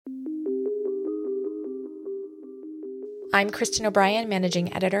I'm Kristen O'Brien,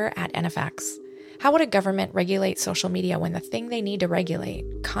 Managing Editor at NFX. How would a government regulate social media when the thing they need to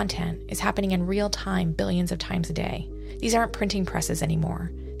regulate, content, is happening in real time billions of times a day? These aren't printing presses anymore.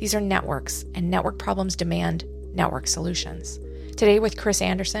 These are networks, and network problems demand network solutions. Today with Chris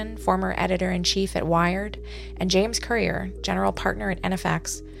Anderson, former editor-in-chief at Wired, and James Currier, general partner at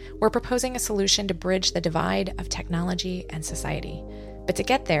NFX, we're proposing a solution to bridge the divide of technology and society. But to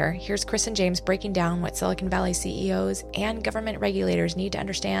get there, here's Chris and James breaking down what Silicon Valley CEOs and government regulators need to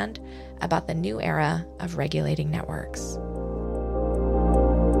understand about the new era of regulating networks.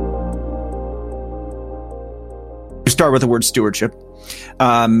 We start with the word stewardship.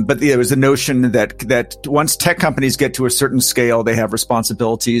 But there was a notion that once tech companies get to a certain scale, they have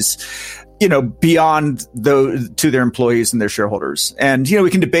responsibilities, beyond to their employees and their shareholders. And,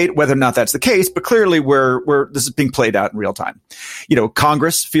 we can debate whether or not that's the case, but clearly this is being played out in real time.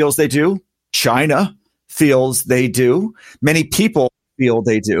 Congress feels they do. China feels they do. Many people feel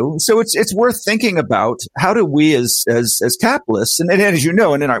they do. So it's worth thinking about how do we as capitalists, and as you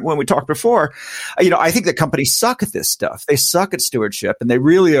know, and when we talked before, I think that companies suck at this stuff. They suck at stewardship, and they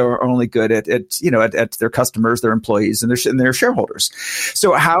really are only good at their customers, their employees, and their shareholders.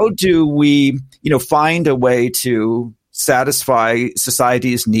 So how do we, find a way to satisfy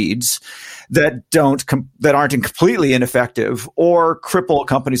society's needs that aren't completely ineffective or cripple a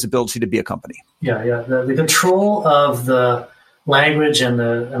company's ability to be a company? Yeah. The control of the language and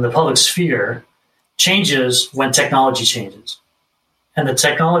the public sphere changes when technology changes, and the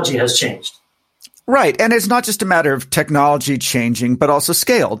technology has changed. Right. And it's not just a matter of technology changing, but also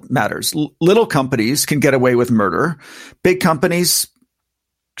scale matters. Little companies can get away with murder. Big companies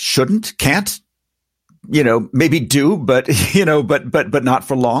can't, maybe do, but not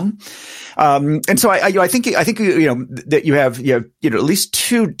for long. And so I think that you have at least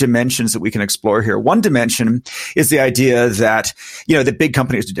two dimensions that we can explore here. One dimension is the idea that, the big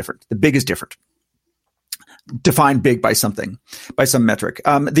companies are different. The big is different. Defined big by some metric.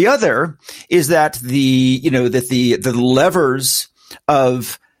 The other is that the levers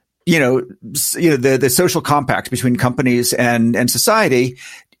of, the social compact between companies and society,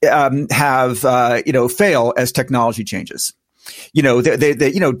 fail as technology changes.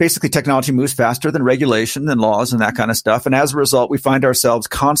 Basically technology moves faster than regulation and laws and that kind of stuff. And as a result, we find ourselves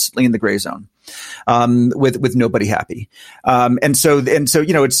constantly in the gray zone, with nobody happy. And so,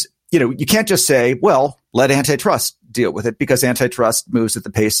 it's, you can't just say, well, let antitrust deal with it, because antitrust moves at the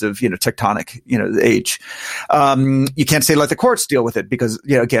pace of, tectonic, age. You can't say let the courts deal with it because,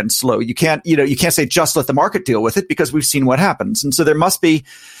 again, slow. You can't say just let the market deal with it, because we've seen what happens. And so there must be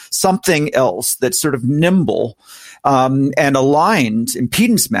something else that's sort of nimble, and aligned,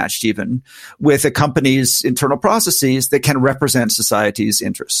 impedance matched even, with a company's internal processes that can represent society's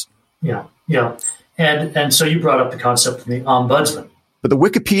interests. Yeah. And so you brought up the concept of the ombudsman. But the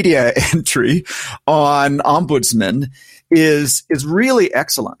Wikipedia entry on ombudsman is really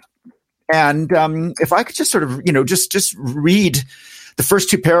excellent. And if I could just sort of, just read the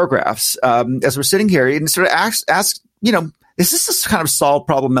first two paragraphs as we're sitting here and sort of ask, is this kind of solved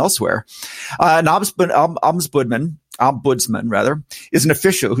problem elsewhere? An ombudsman is an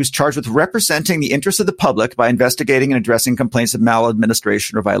official who's charged with representing the interests of the public by investigating and addressing complaints of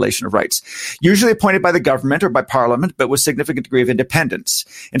maladministration or violation of rights, usually appointed by the government or by parliament, but with significant degree of independence.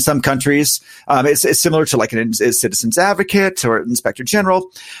 In some countries, it's similar to like a citizen's advocate or inspector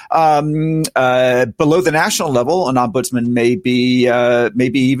general. Below the national level, an ombudsman may be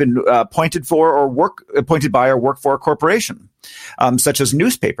even appointed by or work for a corporation, such as a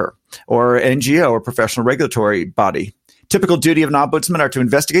newspaper or NGO or professional regulatory body. Typical duty of an ombudsman are to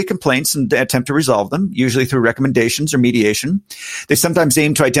investigate complaints and attempt to resolve them, usually through recommendations or mediation. They sometimes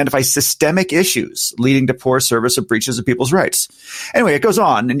aim to identify systemic issues leading to poor service or breaches of people's rights. Anyway, it goes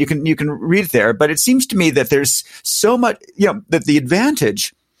on, and you can read it there. But it seems to me that there's so much, that the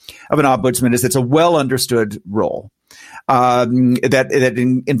advantage of an ombudsman is it's a well understood role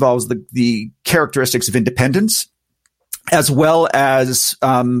that involves the characteristics of independence as well as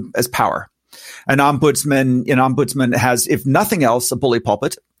power. An ombudsman has, if nothing else, a bully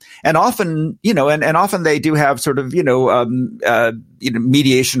pulpit, and often, and often they do have sort of,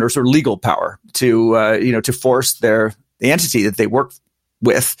 mediation or sort of legal power to force the entity that they work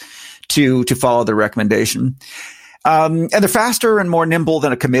with to follow their recommendation. And they're faster and more nimble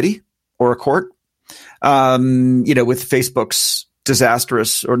than a committee or a court. With Facebook's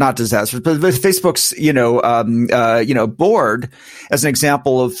disastrous, or not disastrous, but Facebook's, board as an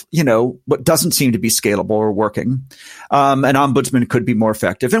example of, what doesn't seem to be scalable or working. An ombudsman could be more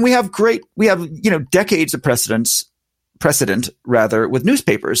effective. And we have decades of precedent with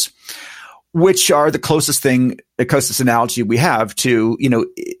newspapers, which are the closest analogy we have to,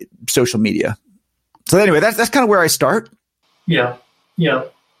 social media. So anyway, that's kind of where I start. Yeah. Yeah.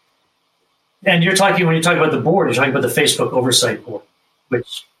 And when you talk about the board, you're talking about the Facebook Oversight Board,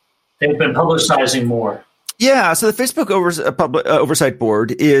 which they've been publicizing more. Yeah. So the Facebook Oversight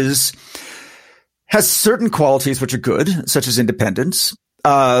Board has certain qualities which are good, such as independence.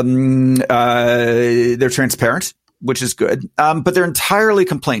 They're transparent, which is good. But they're entirely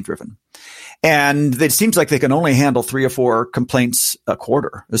complaint driven. And it seems like they can only handle 3 or 4 complaints a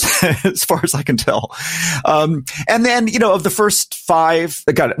quarter, as far as I can tell. And then, of the first 5,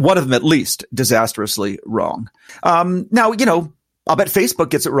 one of them at least disastrously wrong. Now, I'll bet Facebook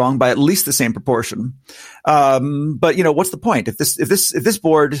gets it wrong by at least the same proportion. But what's the point? If this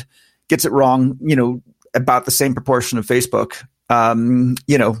board gets it wrong, about the same proportion of Facebook,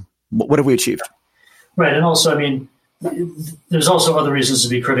 what have we achieved? Right. And also, there's also other reasons to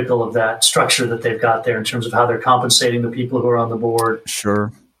be critical of that structure that they've got there in terms of how they're compensating the people who are on the board.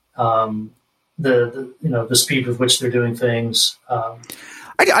 Sure. The speed with which they're doing things.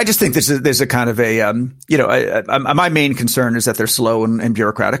 I just think there's a kind of my main concern is that they're slow and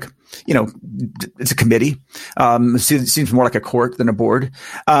bureaucratic. It's a committee. It seems more like a court than a board.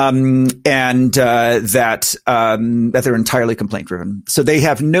 And that they're entirely complaint driven. So they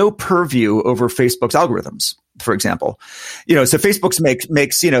have no purview over Facebook's algorithms, for example. So Facebook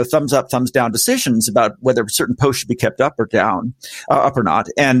makes thumbs up, thumbs down decisions about whether certain posts should be kept up or down, up or not.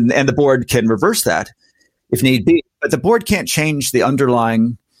 And the board can reverse that if need be. But the board can't change the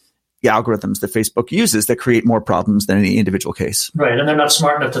underlying algorithms that Facebook uses that create more problems than any individual case. Right. And they're not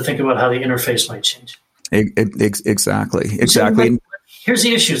smart enough to think about how the interface might change. Exactly. So, here's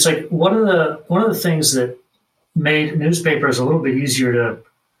the issue. It's like one of the things that made newspapers a little bit easier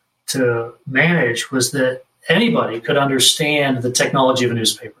to manage was that anybody could understand the technology of a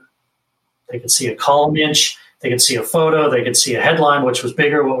newspaper. They could see a column inch, they could see a photo, they could see a headline, which was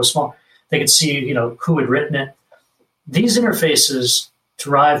bigger, what was small. They could see, who had written it. These interfaces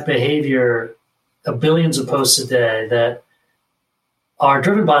drive behavior of billions of posts a day that are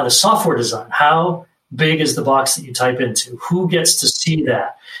driven by the software design. How big is the box that you type into? Who gets to see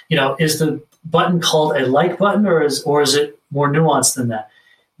that? Is the button called a like button or is it more nuanced than that?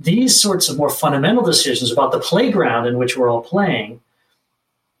 These sorts of more fundamental decisions about the playground in which we're all playing,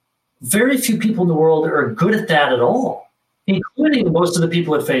 very few people in the world are good at that at all, including most of the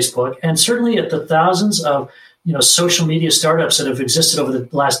people at Facebook, and certainly at the thousands of social media startups that have existed over the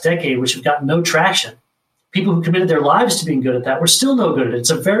last decade, which have gotten no traction. People who committed their lives to being good at that were still no good at it. It's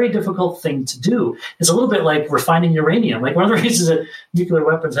a very difficult thing to do. It's a little bit like refining uranium. Like one of the reasons that nuclear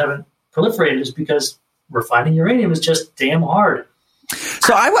weapons haven't proliferated is because refining uranium is just damn hard.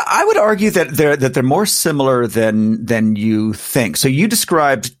 So I would argue that they're more similar than you think. So you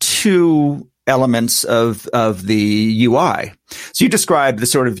described 2 elements of the UI. So you described the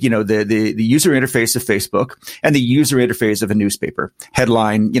sort of, the user interface of Facebook and the user interface of a newspaper,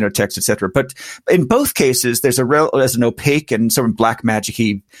 headline, text, etc. But in both cases, there's an opaque and sort of black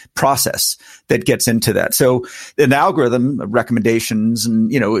magic-y process that gets into that. So an algorithm, recommendations,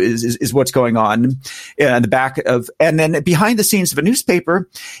 and, is what's going on in the back of, and then behind the scenes of a newspaper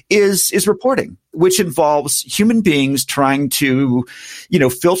is reporting, which involves human beings trying to,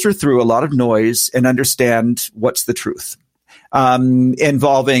 filter through a lot of noise and understand what's the truth.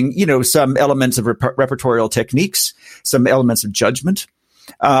 Involving, some elements of repertorial techniques, some elements of judgment,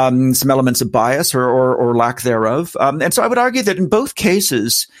 some elements of bias or lack thereof. And so I would argue that in both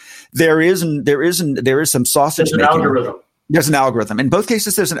cases, there is some sausage making. Algorithm. There's an algorithm. In both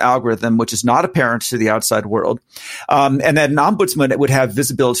cases, there's an algorithm which is not apparent to the outside world. And then an ombudsman would have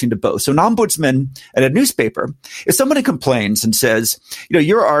visibility into both. So an ombudsman at a newspaper, if somebody complains and says,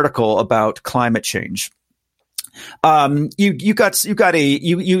 your article about climate change, for reasons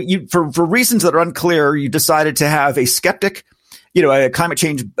that are unclear, you decided to have a skeptic, a climate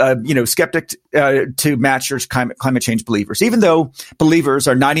change, skeptic, to match your climate change believers, even though believers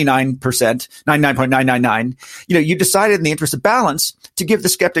are 99.999, you decided in the interest of balance to give the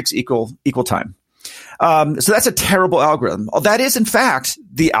skeptics equal time. So that's a terrible algorithm. That is, in fact,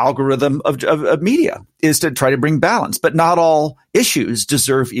 the algorithm of media, is to try to bring balance, but not all issues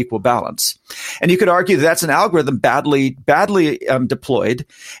deserve equal balance. And you could argue that that's an algorithm badly deployed,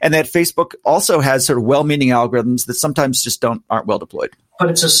 and that Facebook also has sort of well-meaning algorithms that sometimes just aren't well deployed.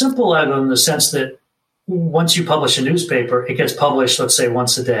 But it's a simple algorithm in the sense that once you publish a newspaper, it gets published, let's say,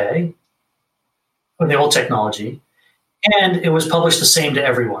 once a day, with the old technology, and it was published the same to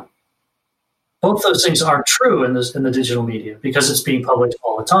everyone. Both those things aren't true in the digital media because it's being published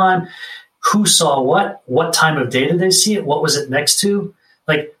all the time. Who saw what time of day did they see it? What was it next to?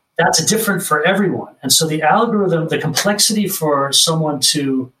 Like that's different for everyone. And so the algorithm, the complexity for someone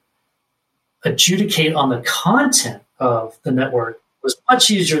to adjudicate on the content of the network was much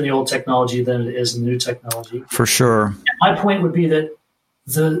easier in the old technology than it is in the new technology. For sure. And my point would be that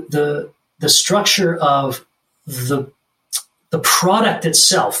the structure of the product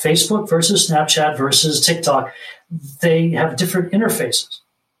itself, Facebook versus Snapchat versus TikTok, they have different interfaces.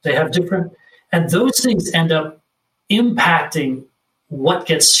 They have different, and those things end up impacting what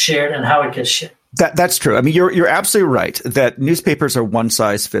gets shared and how it gets shared. That's true. I mean, you're absolutely right that newspapers are one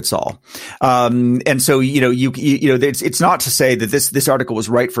size fits all. And so, it's not to say that this article was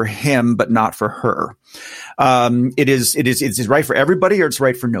right for him, but not for her. It's right for everybody or it's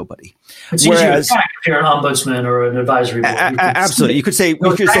right for nobody. It's easier to track if you're an ombudsman or an advisory board. Absolutely. You could say,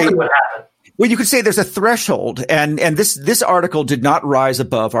 what happened. Well, you could say there's a threshold, and this article did not rise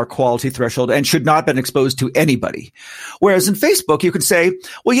above our quality threshold and should not have been exposed to anybody. Whereas in Facebook, you could say,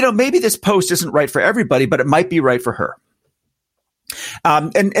 well, maybe this post isn't right for everybody, but it might be right for her.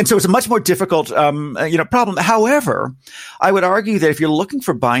 And so it's a much more difficult, problem. However, I would argue that if you're looking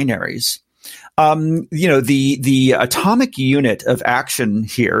for binaries, the atomic unit of action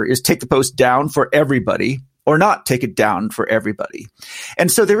here is take the post down for everybody, or not take it down for everybody.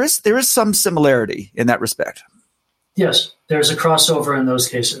 And so there is some similarity in that respect. Yes, there's a crossover in those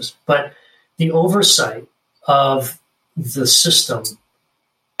cases. But the oversight of the system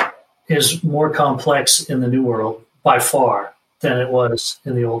is more complex in the new world by far than it was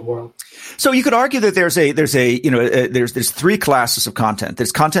in the old world. So you could argue that there's three classes of content.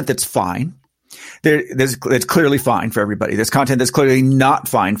 There's content that's fine. There's clearly fine for everybody. There's content that's clearly not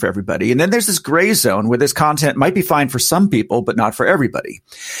fine for everybody. And then there's this gray zone where this content might be fine for some people, but not for everybody.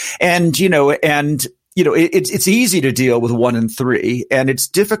 And it's easy to deal with 1 and 3, and it's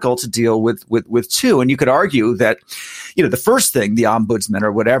difficult to deal with 2. And you could argue that, the first thing the ombudsman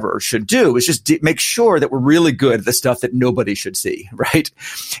or whatever should do is just make sure that we're really good at the stuff that nobody should see, right?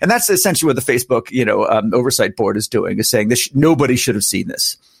 And that's essentially what the Facebook, oversight board is doing, is saying this nobody should have seen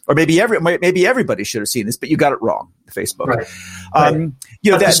this. Or maybe everybody should have seen this, but you got it wrong, Facebook. Right.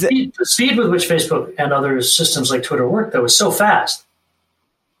 The speed with which Facebook and other systems like Twitter work, though, is so fast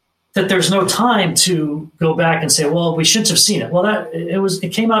that there's no time to go back and say, well, we shouldn't have seen it. Well, it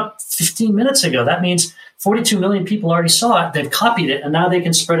came out 15 minutes ago. That means 42 million people already saw it. They've copied it, and now they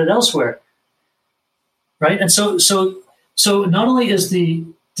can spread it elsewhere. Right? And so not only is the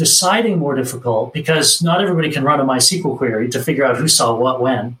deciding more difficult, because not everybody can run a MySQL query to figure out who saw what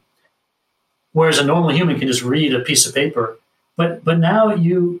when, whereas a normal human can just read a piece of paper. But now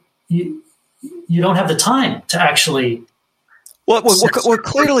you don't have the time to actually. Well,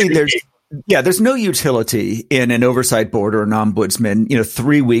 clearly there's no utility in an oversight board or an ombudsman,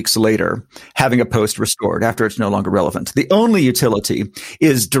 3 weeks later, having a post restored after it's no longer relevant. The only utility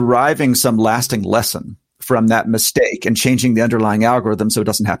is deriving some lasting lesson from that mistake and changing the underlying algorithm so it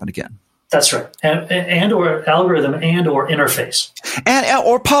doesn't happen again. That's right. And or algorithm and or interface.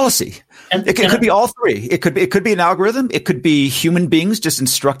 Or policy. It could be all three. It could be an algorithm. It could be human beings just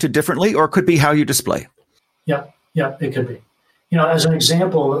instructed differently, or it could be how you display. Yeah, it could be. As an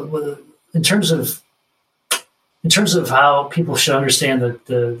example, in terms of how people should understand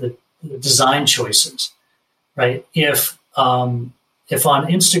the design choices, right? If on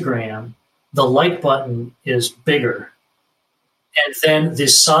Instagram the like button is bigger, and then the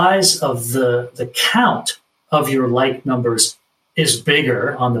size of the count of your like numbers is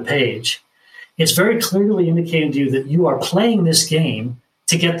bigger on the page, it's very clearly indicating to you that you are playing this game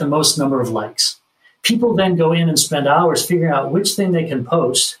to get the most number of likes. People then go in and spend hours figuring out which thing they can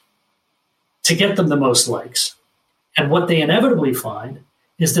post to get them the most likes. And what they inevitably find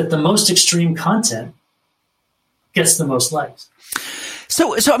is that the most extreme content gets the most likes.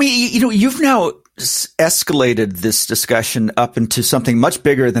 So I mean, you've now escalated this discussion up into something much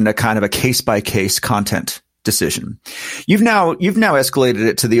bigger than a kind of a case by case content decision. You've now escalated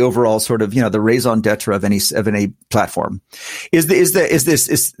it to the overall sort of, the raison d'etre of any platform. Is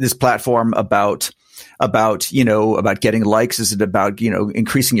this platform about getting likes? Is it about,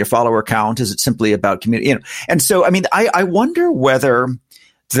 increasing your follower count? Is it simply about community? And so, I mean, I wonder whether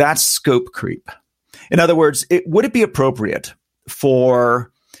that's scope creep. In other words, would it be appropriate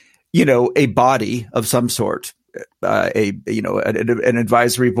for, a body of some sort, an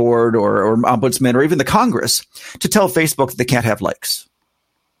advisory board or ombudsman or even the Congress to tell Facebook that they can't have likes?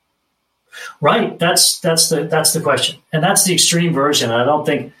 Right. That's the question. And that's the extreme version. I don't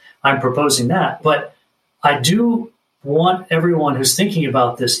think I'm proposing that, but I do want everyone who's thinking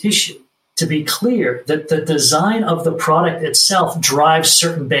about this issue to be clear that the design of the product itself drives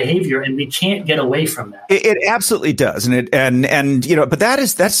certain behavior, and we can't get away from that. It absolutely does, and but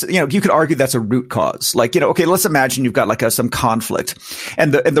that's you could argue that's a root cause. Like, okay, let's imagine you've got like some conflict,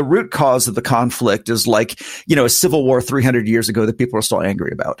 and the root cause of the conflict is like a civil war 300 years ago that people are still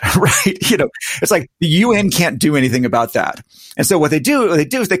angry about, right? It's like the UN can't do anything about that, and so what they do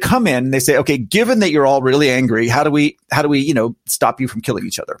is they come in and they say, okay, given that you're all really angry, how do we stop you from killing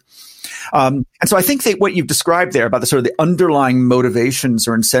each other? And so I think that what you've described there about the sort of the underlying motivations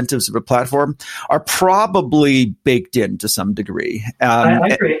or incentives of a platform are probably baked in to some degree.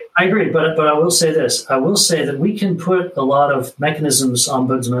 I agree. But I will say this. I will say that we can put a lot of mechanisms,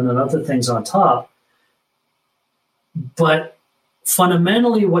 ombudsman and other things on top. But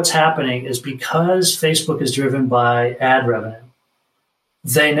fundamentally what's happening is because Facebook is driven by ad revenue,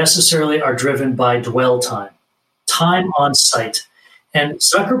 they necessarily are driven by dwell time on site. And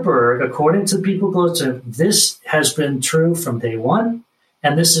Zuckerberg, according to people close to him, this has been true from day one,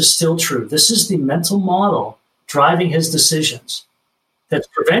 and this is still true. This is the mental model driving his decisions that's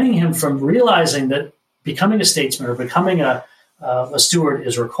preventing him from realizing that becoming a statesman or becoming a steward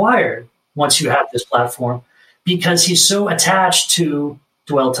is required once you have this platform, because he's so attached to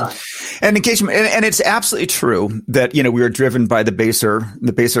dwell time and engagement. And it's absolutely true that we are driven by the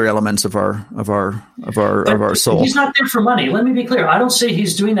baser elements of our soul. He's not there for money. Let me be clear. I don't say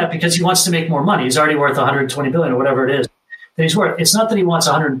he's doing that because he wants to make more money. He's already worth 120 billion or whatever it is that he's worth. It's not that he wants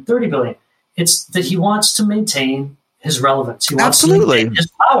 130 billion. It's that he wants to maintain his relevance. He wants to maintain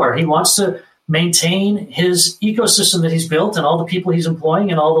his power. He wants to maintain his ecosystem that he's built and all the people he's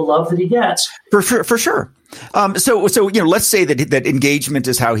employing and all the love that he gets. For sure. So let's say that engagement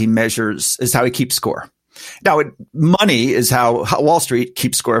is how he keeps score. Now, money is how Wall Street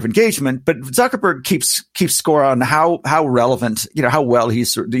keeps score of engagement, but Zuckerberg keeps score on how relevant, how well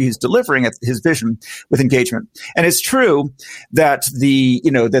he's delivering at his vision with engagement. And it's true that the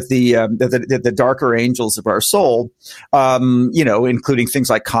darker angels of our soul, including things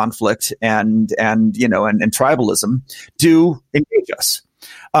like conflict and tribalism, do engage us.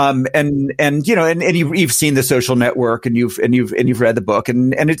 And you've seen The Social Network, and you've read the book,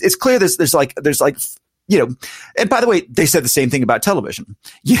 and it's clear there's like and by the way, they said the same thing about television,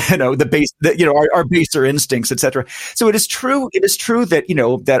 our baser instincts, etc. So it is true that,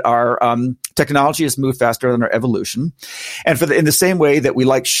 that our, technology has moved faster than our evolution. And in the same way that we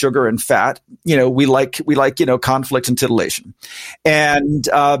like sugar and fat, we like, conflict and titillation. And,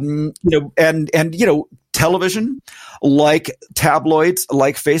 television, like tabloids,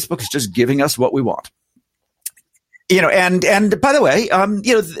 like Facebook, is just giving us what we want. And by the way,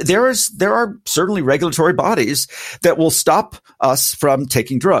 there are certainly regulatory bodies that will stop us from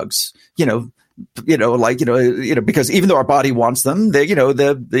taking drugs, because even though our body wants them,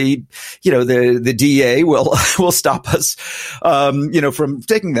 the DEA will stop us, from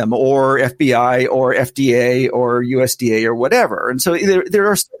taking them, or FBI or FDA or USDA or whatever. And so there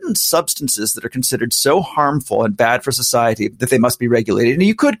are certain substances that are considered so harmful and bad for society that they must be regulated. And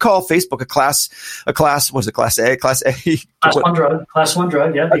you could call Facebook a class A? Class A? Class one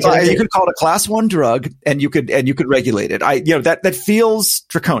drug. Yeah. You could call it a class 1 drug, and you could regulate it. That feels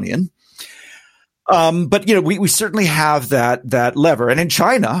draconian. But we certainly have that lever. And in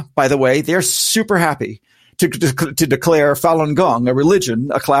China, by the way, they're super happy to declare Falun Gong a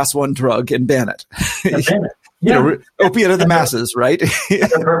religion, a class 1 drug, and ban it. Yeah. Opiate of the masses, right? They're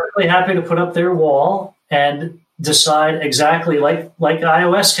perfectly happy to put up their wall and decide exactly like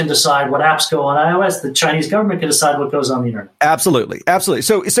iOS can decide what apps go on iOS. The Chinese government can decide what goes on the internet. Absolutely.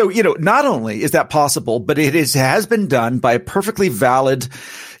 So not only is that possible, but it has been done by a perfectly valid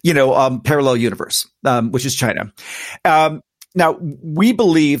parallel universe, which is China. Now, we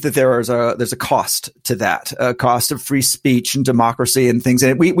believe that there's a cost to that, a cost of free speech and democracy and things.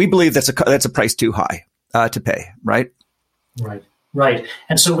 And we believe that's a price too high to pay, right? Right.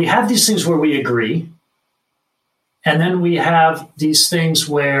 And so we have these things where we agree, and then we have these things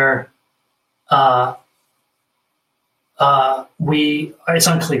where it's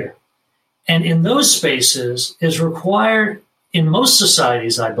unclear. And in those spaces is required, in most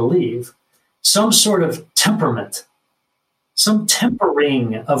societies, I believe, some sort of temperament, some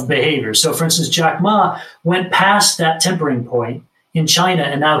tempering of behavior. So, for instance, Jack Ma went past that tempering point in China,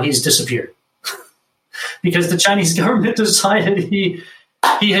 and now he's disappeared because the Chinese government decided he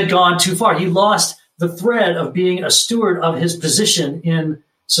had gone too far. He lost the thread of being a steward of his position in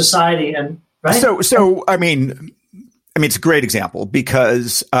society, and right. So I mean, it's a great example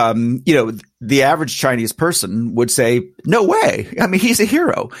because the average Chinese person would say, no way. I mean, he's a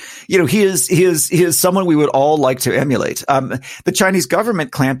hero. He is someone we would all like to emulate. The Chinese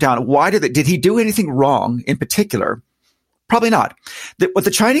government clamped down. Why did he do anything wrong in particular? Probably not. What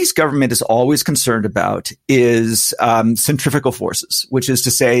the Chinese government is always concerned about is centrifugal forces, which is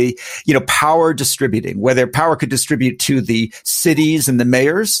to say, power distributing. Whether power could distribute to the cities and the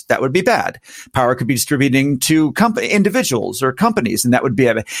mayors, that would be bad. Power could be distributing to individuals or companies, and that would be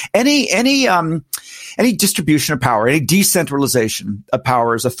bad. Any distribution of power, any decentralization of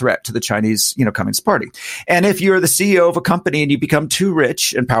power is a threat to the Chinese, Communist Party. And if you're the CEO of a company and you become too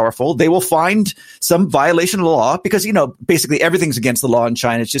rich and powerful, they will find some violation of the law because, basically everything's against the law in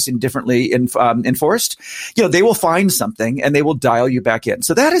China. It's just indifferently enforced. They will find something and they will dial you back in.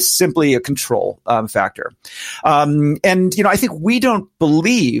 So that is simply a control factor. I think we don't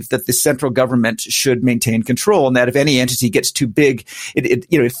believe that the central government should maintain control, and that if any entity gets too big,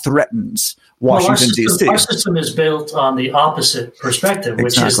 it threatens Washington, D.C. Our system is built on the opposite perspective,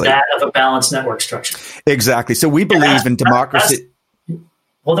 which is that of a balanced network structure. Exactly. So we believe in democracy.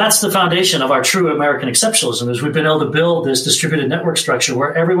 That's the foundation of our true American exceptionalism, is we've been able to build this distributed network structure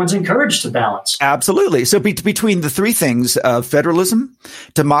where everyone's encouraged to balance. Absolutely. So between the three things of federalism,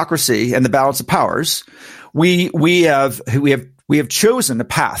 democracy, and the balance of powers, we have chosen a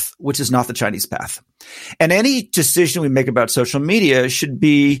path which is not the Chinese path. And any decision we make about social media should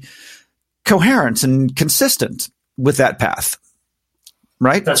be coherent and consistent with that path.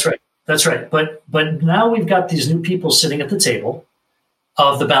 Right? That's right. But now we've got these new people sitting at the table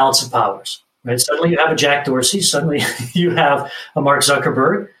of the balance of powers, right? Suddenly you have a Jack Dorsey, suddenly you have a Mark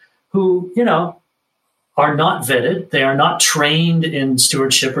Zuckerberg who, are not vetted. They are not trained in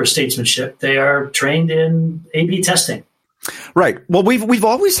stewardship or statesmanship. They are trained in A/B testing. Right. Well, we've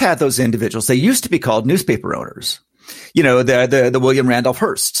always had those individuals. They used to be called newspaper owners. The William Randolph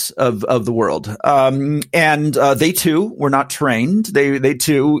Hearsts of the world. And they too were not trained. They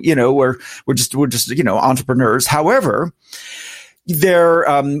too, were just entrepreneurs. However,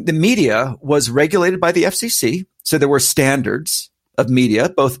 the media was regulated by the FCC. So there were standards of media,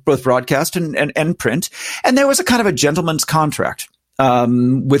 both broadcast and print. And there was a kind of a gentleman's contract,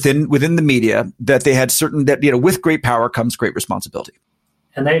 within the media that they had with great power comes great responsibility.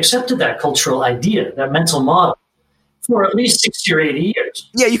 And they accepted that cultural idea, that mental model, for at least 60 or 80 years.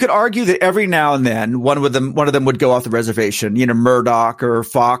 Yeah, you could argue that every now and then one of them would go off the reservation. Murdoch or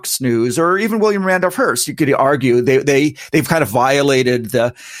Fox News or even William Randolph Hearst. You could argue they've kind of violated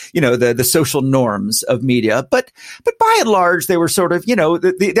the social norms of media. But by and large, they were sort of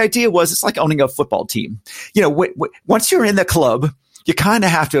the idea was it's like owning a football team. Once you're in the club, you kind of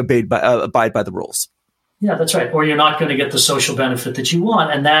have to abide by the rules. Yeah, that's right. Or you're not going to get the social benefit that you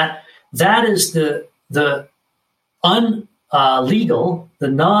want, and that is the unlegal,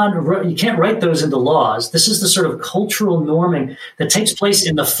 you can't write those into laws. This is the sort of cultural norming that takes place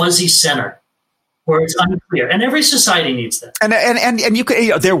in the fuzzy center where it's unclear. And every society needs that. And you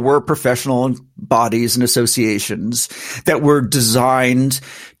could, there were professional bodies and associations that were designed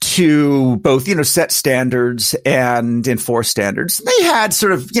to both, set standards and enforce standards. They had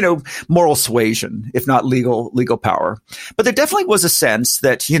sort of, moral suasion, if not legal power. But there definitely was a sense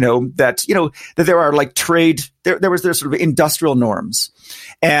that, that there are like trade, there was sort of industrial norms.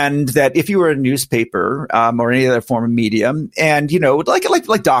 And that if you were a newspaper, or any other form of media, and,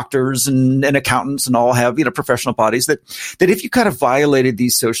 like doctors and accountants and all have, professional bodies that if you kind of violated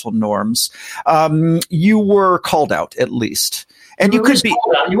these social norms, you were called out at least. And you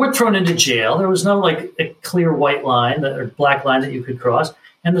weren't thrown into jail. There was no like a clear white line or black line that you could cross.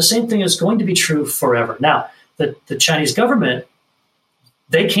 And the same thing is going to be true forever. Now, the Chinese government,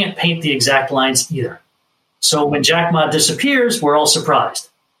 they can't paint the exact lines either. So when Jack Ma disappears, we're all surprised.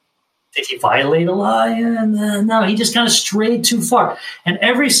 Did he violate a law? No, he just kind of strayed too far. And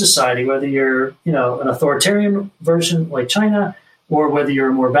every society, whether you're, an authoritarian version like China, or whether you're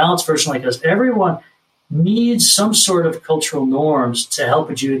a more balanced version like us, everyone needs some sort of cultural norms to help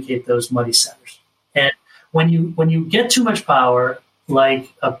adjudicate those muddy centers. And when you get too much power,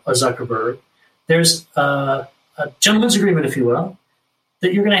 like a Zuckerberg, there's a gentleman's agreement, if you will,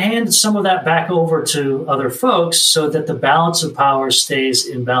 that you're going to hand some of that back over to other folks so that the balance of power stays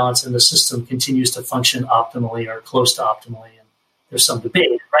in balance and the system continues to function optimally or close to optimally. And there's some debate.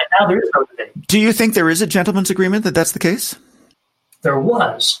 Right now, there is no debate. Do you think there is a gentleman's agreement that that's the case? There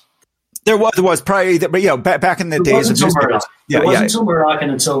was. There was probably, but back in the days of newspapers. It wasn't until Murdoch and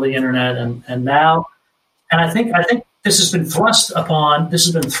until the internet, and now, and I think this has been thrust upon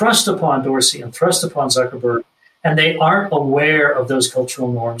Dorsey and thrust upon Zuckerberg, and they aren't aware of those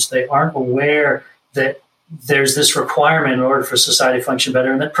cultural norms. They aren't aware that there's this requirement in order for society to function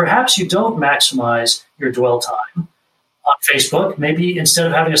better, and that perhaps you don't maximize your dwell time on Facebook. Maybe instead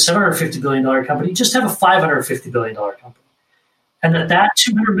of having a $750 billion company, just have a $550 billion company. And that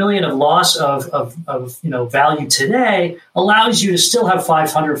 $200 million of loss of value today allows you to still have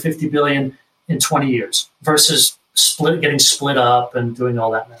 $550 billion in 20 years versus getting split up and doing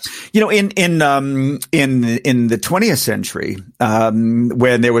all that mess. In the 20th century,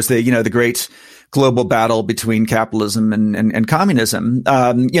 when there was the great global battle between capitalism and communism,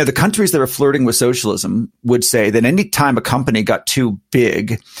 the countries that were flirting with socialism would say that any time a company got too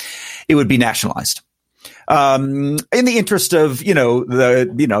big, it would be nationalized. In the interest of,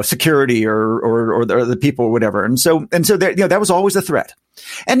 security or the people or whatever. And so there, that was always a threat.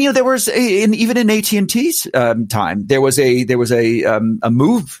 And, there was even in AT&T's, time, there was a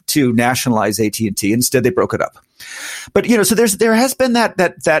move to nationalize AT&T. Instead, they broke it up. But, so there has been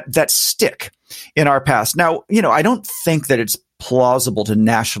that stick in our past. Now, I don't think that it's plausible to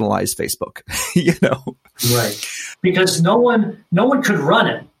nationalize Facebook, Right. Because no one could run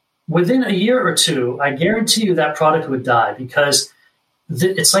it. Within a year or two, I guarantee you that product would die because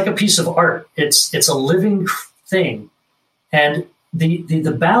it's like a piece of art. It's a living thing. And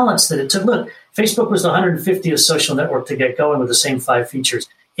the balance that it took, look, Facebook was the 150th social network to get going with the same 5 features.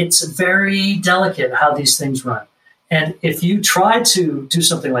 It's very delicate how these things run. And if you try to do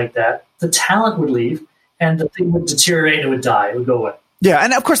something like that, the talent would leave and the thing would deteriorate and it would die. It would go away. Yeah,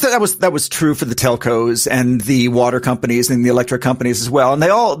 and of course that was true for the telcos and the water companies and the electric companies as well. And they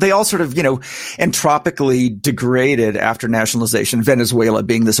all sort of, entropically degraded after nationalization, Venezuela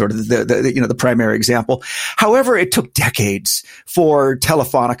being the sort of the primary example. However, it took decades for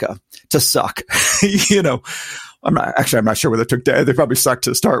Telefonica to suck. I'm not sure whether it took they probably sucked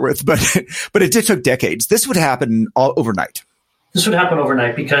to start with, but it did took decades. This would happen overnight. This would happen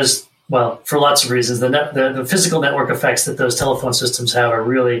overnight because, well, for lots of reasons, the physical network effects that those telephone systems have are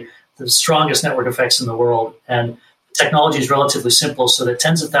really the strongest network effects in the world. And the technology is relatively simple so that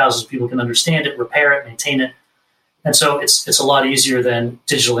tens of thousands of people can understand it, repair it, maintain it. And so it's a lot easier than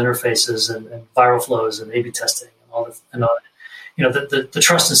digital interfaces and viral flows and A/B testing and all that. The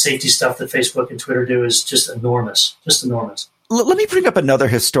trust and safety stuff that Facebook and Twitter do is just enormous. Let me bring up another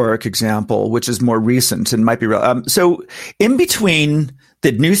historic example, which is more recent and might be real. So in between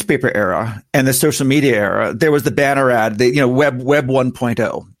the newspaper era and the social media era, there was the banner ad, Web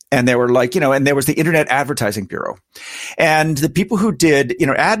 1.0. And they were and there was the Internet Advertising Bureau. And the people who did,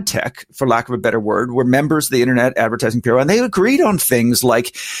 ad tech, for lack of a better word, were members of the Internet Advertising Bureau. And they agreed on things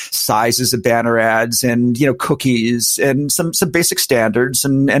like sizes of banner ads and, cookies and some basic standards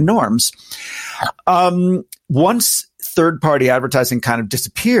and norms. Once third-party advertising kind of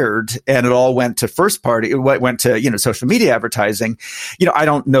disappeared and it all went to first-party, it went to, social media advertising. I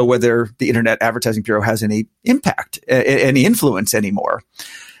don't know whether the Internet Advertising Bureau has any impact, any influence anymore.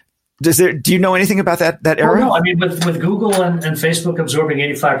 Do you know anything about that era? Well, no, I mean, with Google and Facebook absorbing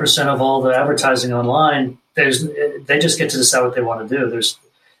 85% of all the advertising online, they just get to decide what they want to do.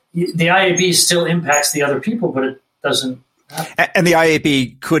 The IAB still impacts the other people, but it doesn't happen. And the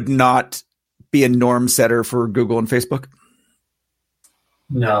IAB could not be a norm setter for Google and Facebook?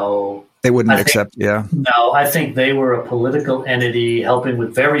 No. They wouldn't accept, yeah. No, I think they were a political entity helping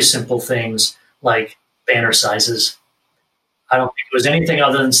with very simple things like banner sizes. I don't think it was anything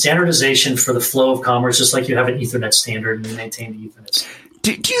other than standardization for the flow of commerce, just like you have an Ethernet standard and you maintain the Ethernet standard.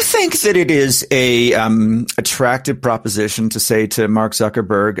 Do you think that it is a attractive proposition to say to Mark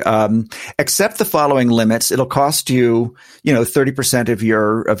Zuckerberg, accept the following limits? It'll cost you, 30% of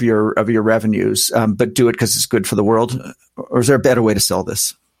your revenues, but do it because it's good for the world? Or is there a better way to sell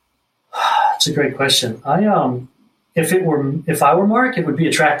this? That's a great question. If I were Mark, it would be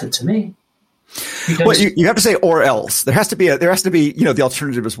attractive to me. Well, you have to say or else. There has to be the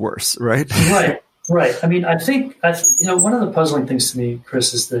alternative is worse, right? Right. I mean, I think one of the puzzling things to me,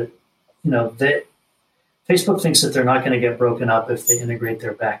 Chris, is that Facebook thinks that they're not going to get broken up if they integrate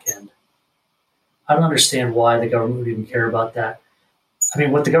their back end. I don't understand why the government would even care about that. I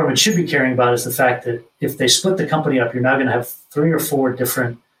mean, what the government should be caring about is the fact that if they split the company up, you're now going to have 3 or 4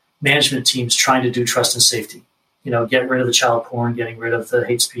 different management teams trying to do trust and safety. Get rid of the child porn, getting rid of the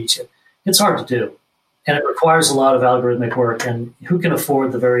hate speech. It's hard to do. And it requires a lot of algorithmic work. And who can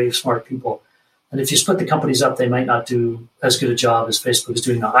afford the very smart people? And if you split the companies up, they might not do as good a job as Facebook is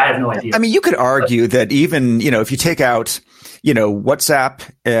doing now. I have no idea. I mean, you could argue that even, if you take out, WhatsApp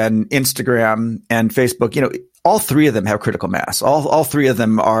and Instagram and Facebook, all 3 of them have critical mass. All 3 of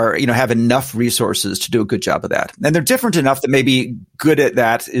them are, have enough resources to do a good job of that. And they're different enough that maybe good at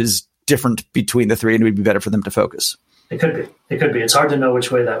that is different between the 3 and it would be better for them to focus. It could be. It's hard to know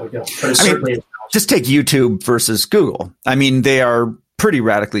which way that would go, but it's certainly a challenge. Just take YouTube versus Google. I mean, they are pretty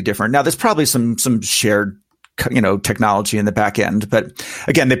radically different. Now, there's probably some shared, technology in the back end, but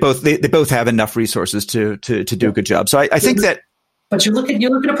again, they both have enough resources to do a good job. So I think that. But you look at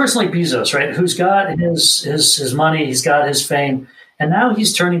a person like Bezos, right? Who's got his money, he's got his fame, and now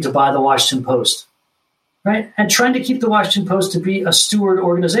he's turning to buy the Washington Post, right? And trying to keep the Washington Post to be a steward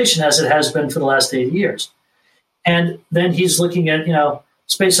organization as it has been for the last 8 years. And then he's looking at,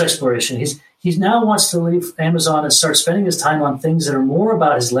 space exploration. He now wants to leave Amazon and start spending his time on things that are more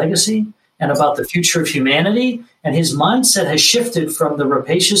about his legacy and about the future of humanity. And his mindset has shifted from the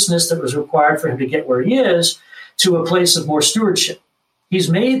rapaciousness that was required for him to get where he is to a place of more stewardship. He's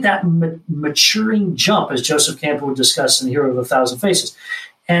made that maturing jump, as Joseph Campbell would discuss in The Hero of a Thousand Faces.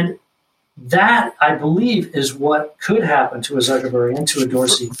 And that, I believe, is what could happen to a Zuckerberg and to a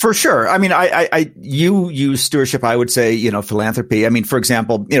Dorsey. For sure. I mean, you use stewardship, I would say, philanthropy. I mean, for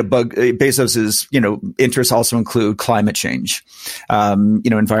example, Bezos's, interests also include climate change,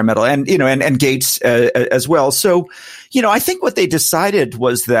 environmental and Gates as well. So, I think what they decided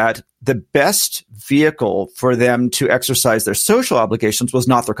was that the best vehicle for them to exercise their social obligations was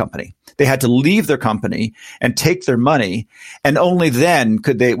not their company. They had to leave their company and take their money, and only then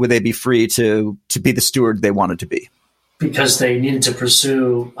would they be free to be the steward they wanted to be. Because they needed to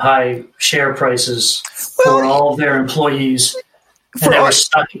pursue high share prices for all of their employees, and they were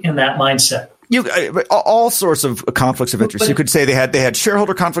stuck in that mindset. All sorts of conflicts of interest. You could say they had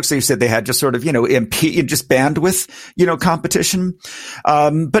shareholder conflicts. You said they had just sort of, just bandwidth, competition.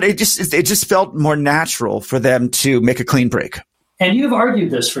 But it just felt more natural for them to make a clean break. And you've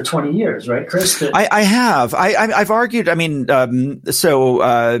argued this for 20 years, right, Chris? I have. I've argued. I mean,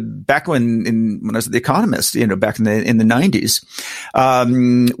 back when I was at The Economist, back in the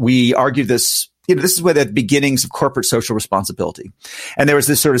 90s, we argued this. This is where the beginnings of corporate social responsibility. And there was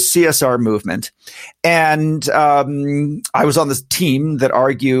this sort of CSR movement. And I was on this team that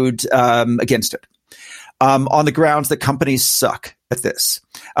argued against it on the grounds that companies suck at this.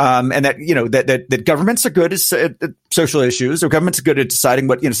 And that, that governments are good at social issues, or governments are good at deciding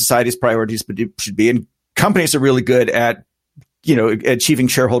what, society's priorities should be. And companies are really good at achieving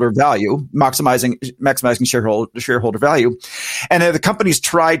shareholder value, maximizing shareholder value. And the companies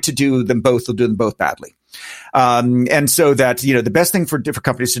tried to do them both, they'll do them both badly. And so that, the best thing for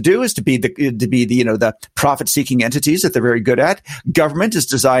companies to do is to be the profit seeking entities that they're very good at. Government is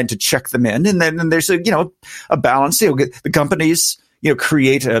designed to check them in. And then there's a balance. The companies,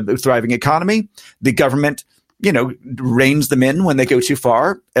 create a thriving economy. The government, reins them in when they go too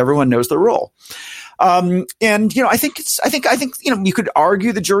far. Everyone knows their role. I think you could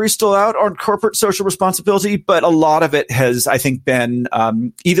argue the jury's still out on corporate social responsibility, but a lot of it has, I think, been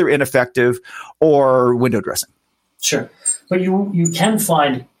either ineffective or window dressing. Sure. But you can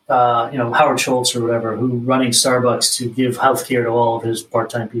find, Howard Schultz or whatever, who running Starbucks to give healthcare to all of his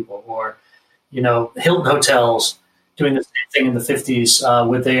part-time people, or, Hilton Hotels doing the same thing in the 50s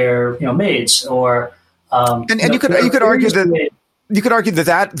with their, maids, or, you could argue that. You could argue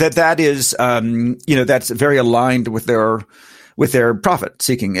that is, that's very aligned with their profit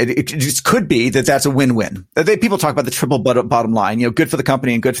seeking. It just could be that that's a win-win. People talk about the triple bottom line, good for the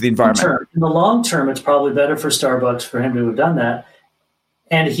company and good for the environment. In the long term, it's probably better for Starbucks for him to have done that.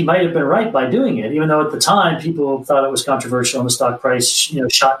 And he might have been right by doing it, even though at the time people thought it was controversial and the stock price,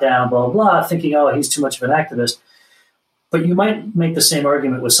 shot down, blah, blah, blah, thinking, oh, he's too much of an activist. But you might make the same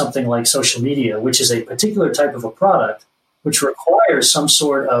argument with something like social media, which is a particular type of a product which requires some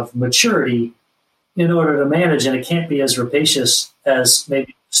sort of maturity in order to manage, and it can't be as rapacious as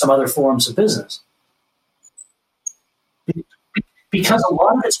maybe some other forms of business. Because a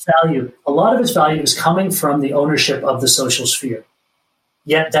lot of its value is coming from the ownership of the social sphere.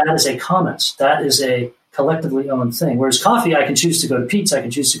 Yet that is a commons. That is a collectively owned thing. Whereas coffee, I can choose to go to Pete's, I can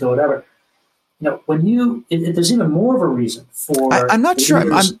choose to go whatever. There's even more of a reason for. I'm not sure.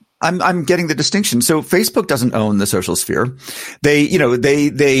 I'm getting the distinction. So Facebook doesn't own the social sphere. They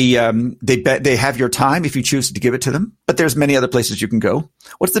have your time if you choose to give it to them, but there's many other places you can go.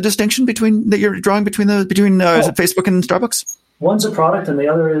 What's the distinction that you're drawing between Facebook and Starbucks? One's a product and the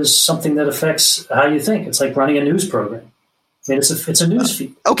other is something that affects how you think. It's like running a news program. I mean, it's a news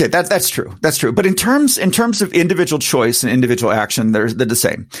feed. Okay, that's true. That's true. But in terms of individual choice and individual action, they're the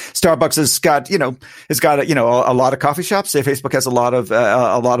same. Starbucks has got a lot of coffee shops. Say Facebook has a lot of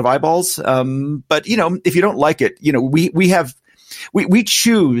eyeballs. But if you don't like it, we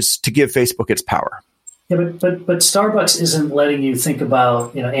choose to give Facebook its power. Yeah, but Starbucks isn't letting you think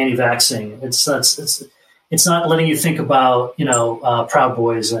about anti-vaxxing. It's not letting you think about, Proud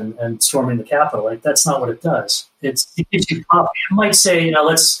Boys and storming the Capitol. Like, that's not what it does. It gives you coffee. It might say,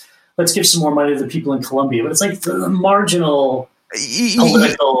 let's let's give some more money to the people in Colombia. But it's like the marginal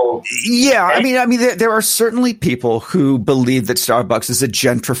political. Yeah, I mean, there are certainly people who believe that Starbucks is a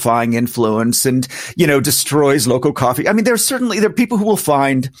gentrifying influence and, destroys local coffee. I mean, there are people who will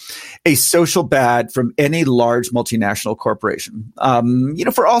find a social bad from any large multinational corporation,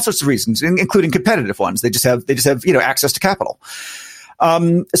 for all sorts of reasons, including competitive ones. They just have access to capital.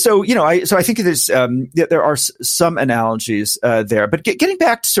 So I think there are some analogies there, but getting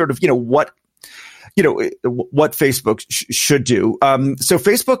back to sort of, what Facebook should do. So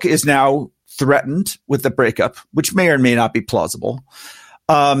Facebook is now threatened with the breakup, which may or may not be plausible.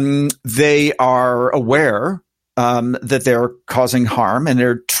 They are aware that they're causing harm and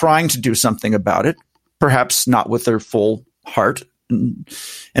they're trying to do something about it, perhaps not with their full heart and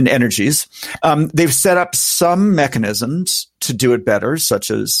energies. They've set up some mechanisms to do it better,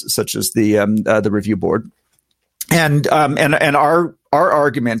 such as the review board. And our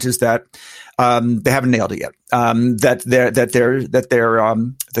argument is that they haven't nailed it yet.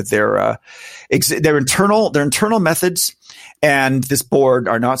 Their internal methods and this board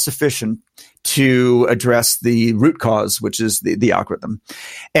are not sufficient to address the root cause, which is the algorithm,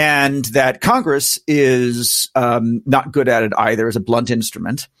 and that Congress is not good at it either as a blunt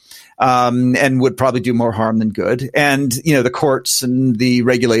instrument, and would probably do more harm than good. And the courts and the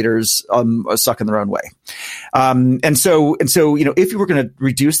regulators suck in their own way. And so if you were going to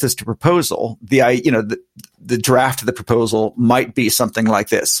reduce this to proposal, the draft of the proposal might be something like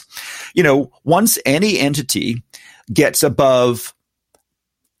this. Once any entity gets above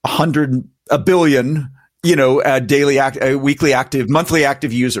 1 billion, weekly active, monthly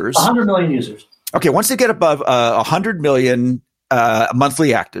active users. 100 million users. Okay. Once they get above 100 million monthly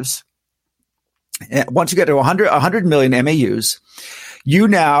actives, once you get to 100 million MAUs, you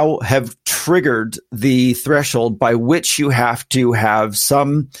now have triggered the threshold by which you have to have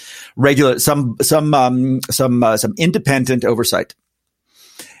some independent oversight.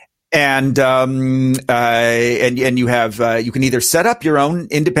 And you have, you can either set up your own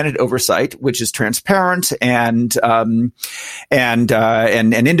independent oversight, which is transparent and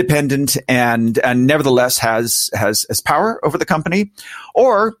independent and nevertheless has power over the company,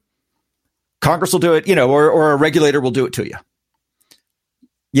 or Congress will do it, or a regulator will do it to you.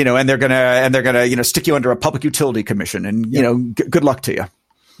 And they're gonna stick you under a public utility commission and, good luck to you.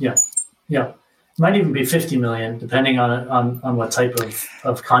 Yeah. Yeah. Might even be 50 million, depending on what type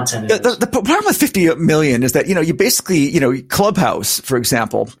of content it is. The problem with 50 million is that, you basically, Clubhouse, for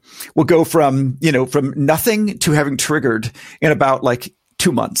example, will go from nothing to having triggered in about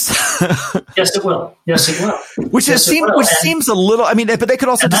 2 months. Yes, it will. Which seems a little, but they could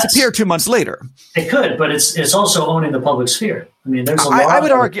also disappear 2 months later. It could, but it's also owning the public sphere. There's a lot. I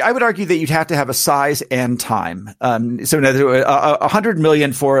would argue that you'd have to have a size and time. So 100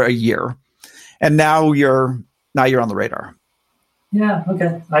 million for a year. And now you're on the radar. Yeah.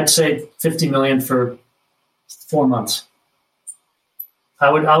 Okay. I'd say 50 million for 4 months. I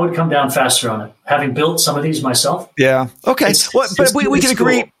would come down faster on it, having built some of these myself. Yeah. Okay. But we can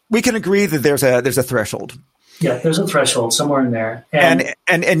agree. Cool. We can agree that there's a threshold. Yeah, there's a threshold somewhere in there. And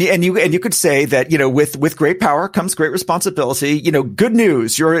you could say that, with great power comes great responsibility. Good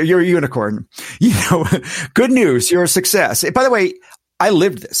news, you're a unicorn. Good news, you're a success. By the way, I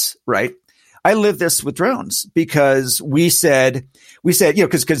lived this, right? I lived this with drones because we said,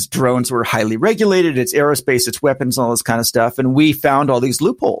 because drones were highly regulated, it's aerospace, it's weapons, all this kind of stuff. And we found all these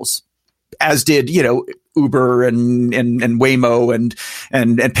loopholes, as did, Uber and Waymo and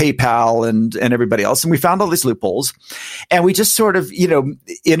PayPal and everybody else. And we found all these loopholes and we just sort of,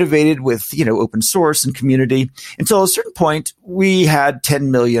 innovated with, open source and community until at a certain point we had 10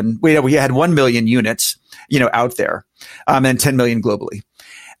 million, we had 1 million units, out there, and 10 million globally.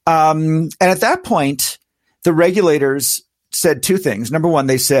 And at that point, the regulators said two things. Number one,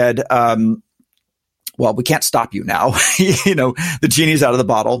 they said, well, we can't stop you now. The genie's out of the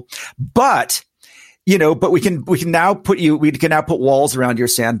bottle, but we can now put walls around your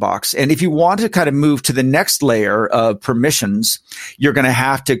sandbox. And if you want to kind of move to the next layer of permissions, you're going to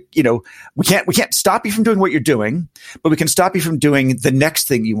have to, we can't stop you from doing what you're doing, but we can stop you from doing the next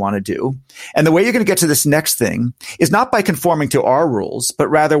thing you want to do. And the way you're going to get to this next thing is not by conforming to our rules, but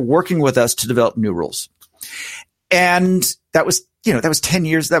rather working with us to develop new rules. And that was 10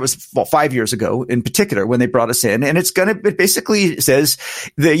 years. That was 5 years ago in particular when they brought us in. And it basically says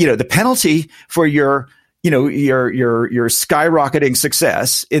the penalty for your skyrocketing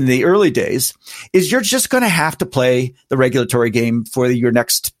success in the early days is you're just going to have to play the regulatory game for your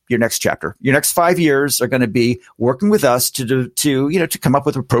next chapter. Your next 5 years are going to be working with us to come up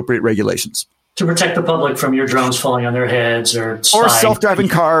with appropriate regulations. To protect the public from your drones falling on their heads or self-driving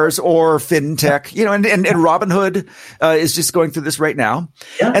cars or fintech, and Robinhood is just going through this right now.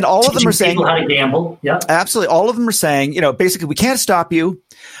 Yeah. And all of them are saying people how to gamble. Yeah, absolutely. All of them are saying, basically we can't stop you,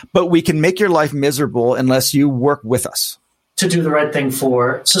 but we can make your life miserable unless you work with us to do the right thing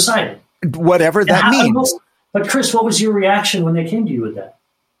for society, whatever that means. But Chris, what was your reaction when they came to you with that?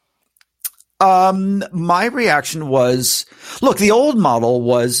 My reaction was, look, the old model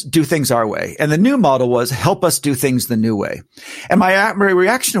was do things our way. And the new model was help us do things the new way. And my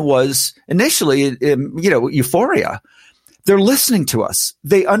reaction was initially, euphoria. They're listening to us.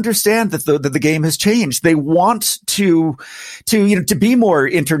 They understand that the game has changed. They want to be more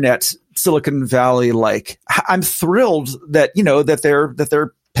internet Silicon Valley like. I'm thrilled that, that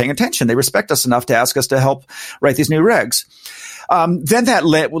they're paying attention. They respect us enough to ask us to help write these new regs. Then that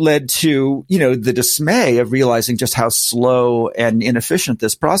led to, the dismay of realizing just how slow and inefficient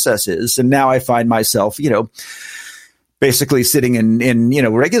this process is. And now I find myself, basically sitting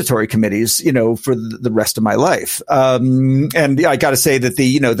in regulatory committees, for the rest of my life. And I got to say that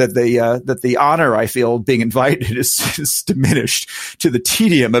that the honor I feel being invited is diminished to the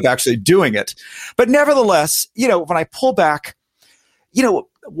tedium of actually doing it. But nevertheless, when I pull back,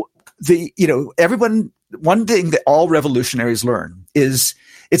 everyone. One thing that all revolutionaries learn is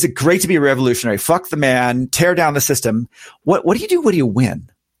it's great to be a revolutionary. Fuck the man, tear down the system. What do you do? What do you win?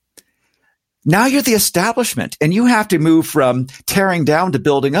 Now you're the establishment and you have to move from tearing down to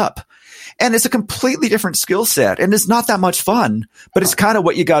building up. And it's a completely different skill set and it's not that much fun, but it's kind of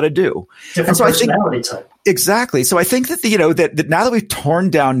what you got to do. Different personality type. Exactly. So I think that, that now that we've torn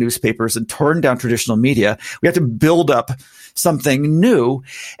down newspapers and torn down traditional media, we have to build up something new.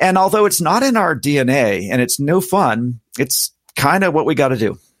 And although it's not in our DNA and it's no fun, it's kind of what we got to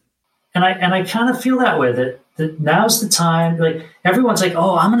do. And I kind of feel that way, that now's the time. Like everyone's like,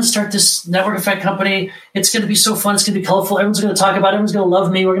 oh, I'm going to start this network effect company. It's going to be so fun. It's going to be colorful. Everyone's going to talk about it. Everyone's going to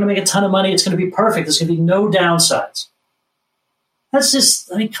love me. We're going to make a ton of money. It's going to be perfect. There's going to be no downsides. That's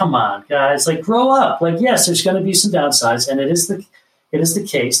just, come on, guys, grow up. Yes, there's going to be some downsides. And it is the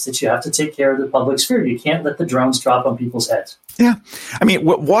case that you have to take care of the public sphere. You can't let the drones drop on people's heads. Yeah. I mean,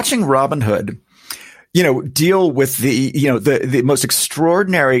 watching Robinhood, deal with the most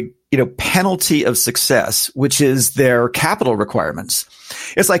extraordinary, penalty of success, which is their capital requirements.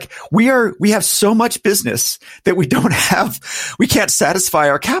 It's like we have so much business that we can't satisfy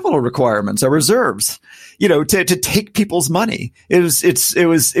our capital requirements, our reserves, to take people's money. It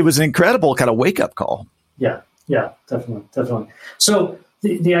was an incredible kind of wake up call. Yeah, definitely. So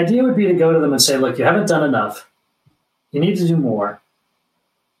the idea would be to go to them and say, look, you haven't done enough. You need to do more.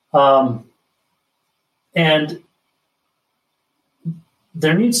 And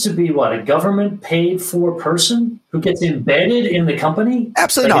there needs to be a government paid for person who gets embedded in the company?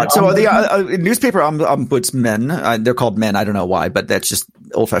 Absolutely not. So the newspaper ombudsmen, they're called men. I don't know why, but that's just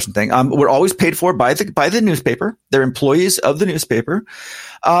old fashioned thing. We're always paid for by the newspaper. They're employees of the newspaper.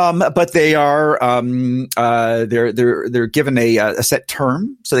 But they are, they're given a set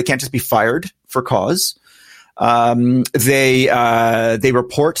term, so they can't just be fired for cause. They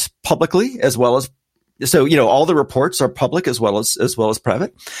report publicly as well as, so, all the reports are public as well as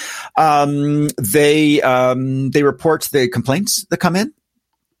private. They report the complaints that come in.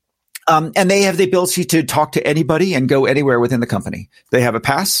 And they have the ability to talk to anybody and go anywhere within the company. They have a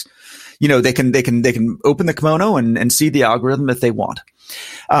pass. They can open the kimono and see the algorithm if they want.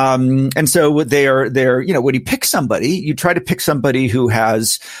 And so they're, when you pick somebody, you try to pick somebody who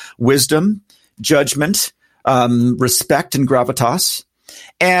has wisdom, judgment, respect and gravitas.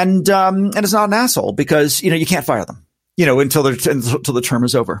 And it's not an asshole because, you can't fire them, until the term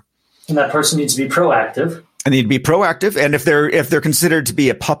is over. And that person needs to be proactive. And they need to be proactive. And if they're considered to be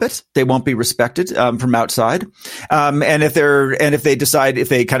a puppet, they won't be respected, from outside. And if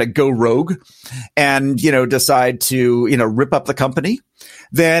they kind of go rogue and, decide to, rip up the company,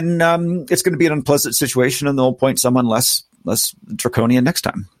 then, it's going to be an unpleasant situation and they'll appoint someone less draconian next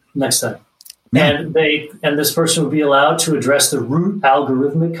time. Yeah. And this person would be allowed to address the root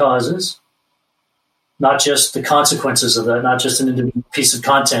algorithmic causes, not just the consequences of that, not just an individual piece of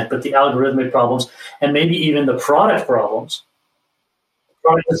content, but the algorithmic problems and maybe even the product problems,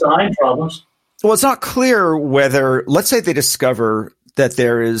 product design problems. Well, it's not clear whether, let's say they discover that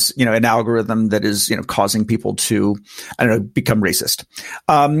there is, an algorithm that is, causing people to, become racist.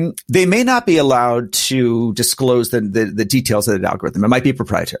 They may not be allowed to disclose the details of that algorithm. It might be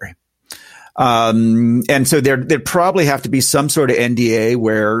proprietary. And so there'd probably have to be some sort of NDA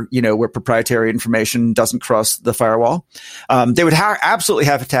where proprietary information doesn't cross the firewall. They would absolutely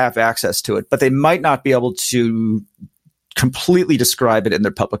have to have access to it, but they might not be able to completely describe it in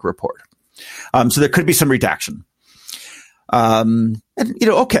their public report. So there could be some redaction. And,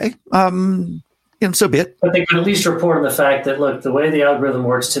 okay. So be it. But they could at least report on the fact that, look, the way the algorithm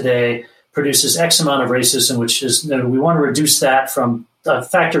works today produces X amount of racism, which is, we want to reduce that from a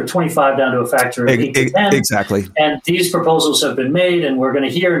factor of 25 down to a factor of 8 to 10. Exactly. And these proposals have been made, and we're going to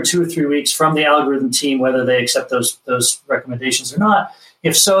hear in 2 or 3 weeks from the algorithm team whether they accept those recommendations or not.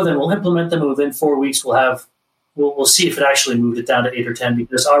 If so, then we'll implement them. Within 4 weeks, we'll see if it actually moved it down to 8 or 10,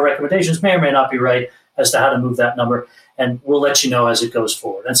 because our recommendations may or may not be right as to how to move that number. And we'll let you know as it goes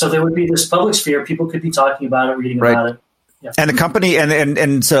forward. And so there would be this public sphere. People could be talking about it, reading about it. Yeah. And the company,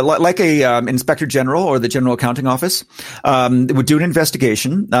 and so like a inspector general or the general accounting office would do an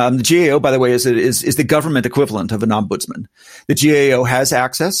investigation. The GAO, by the way, is the government equivalent of an ombudsman. The GAO has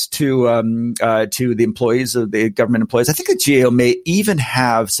access to the employees of the government employees. I think the GAO may even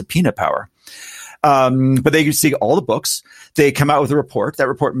have subpoena power. But they see all the books. They come out with a report. That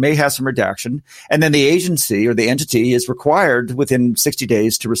report may have some redaction. And then the agency or the entity is required within 60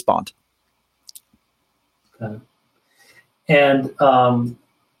 days to respond. Okay. And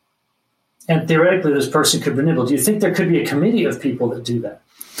theoretically, this person could be enabled. Do you think there could be a committee of people that do that?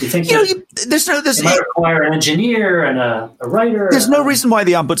 Do you think they might require an engineer and a writer? There's no reason why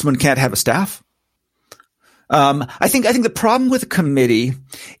the ombudsman can't have a staff. I think the problem with a committee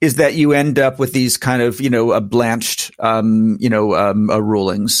is that you end up with these kind of, blanched,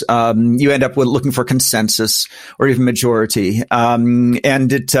 rulings. You end up with looking for consensus or even majority. And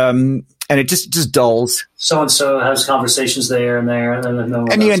it just dulls. So-and-so has conversations there and there.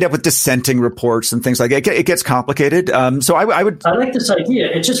 And you end up with dissenting reports and things like that. It gets complicated. So I like this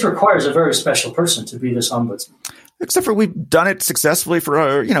idea. It just requires a very special person to be this ombudsman. Except for we've done it successfully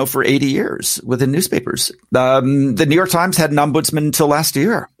for 80 years within newspapers. The New York Times had an ombudsman until last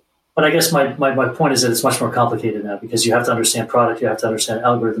year. But I guess my point is that it's much more complicated now, because you have to understand product, you have to understand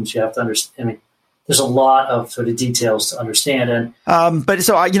algorithms, you have to understand. There's a lot of sort of details to understand. And but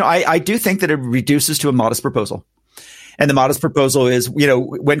so I do think that it reduces to a modest proposal. And the modest proposal is,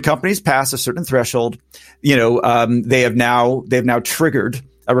 when companies pass a certain threshold, they have now triggered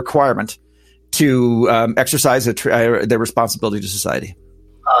a requirement to exercise their responsibility to society.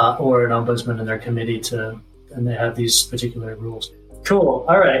 Or an ombudsman in their committee and they have these particular rules. Cool.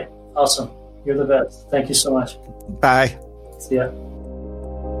 All right. Awesome. You're the best. Thank you so much. Bye. See ya.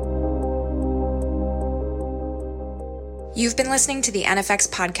 You've been listening to the NFX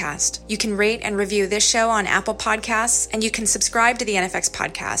Podcast. You can rate and review this show on Apple Podcasts, and you can subscribe to the NFX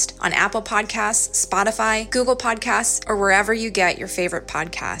Podcast on Apple Podcasts, Spotify, Google Podcasts, or wherever you get your favorite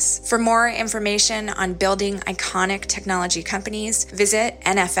podcasts. For more information on building iconic technology companies, visit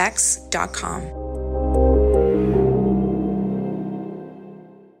nfx.com.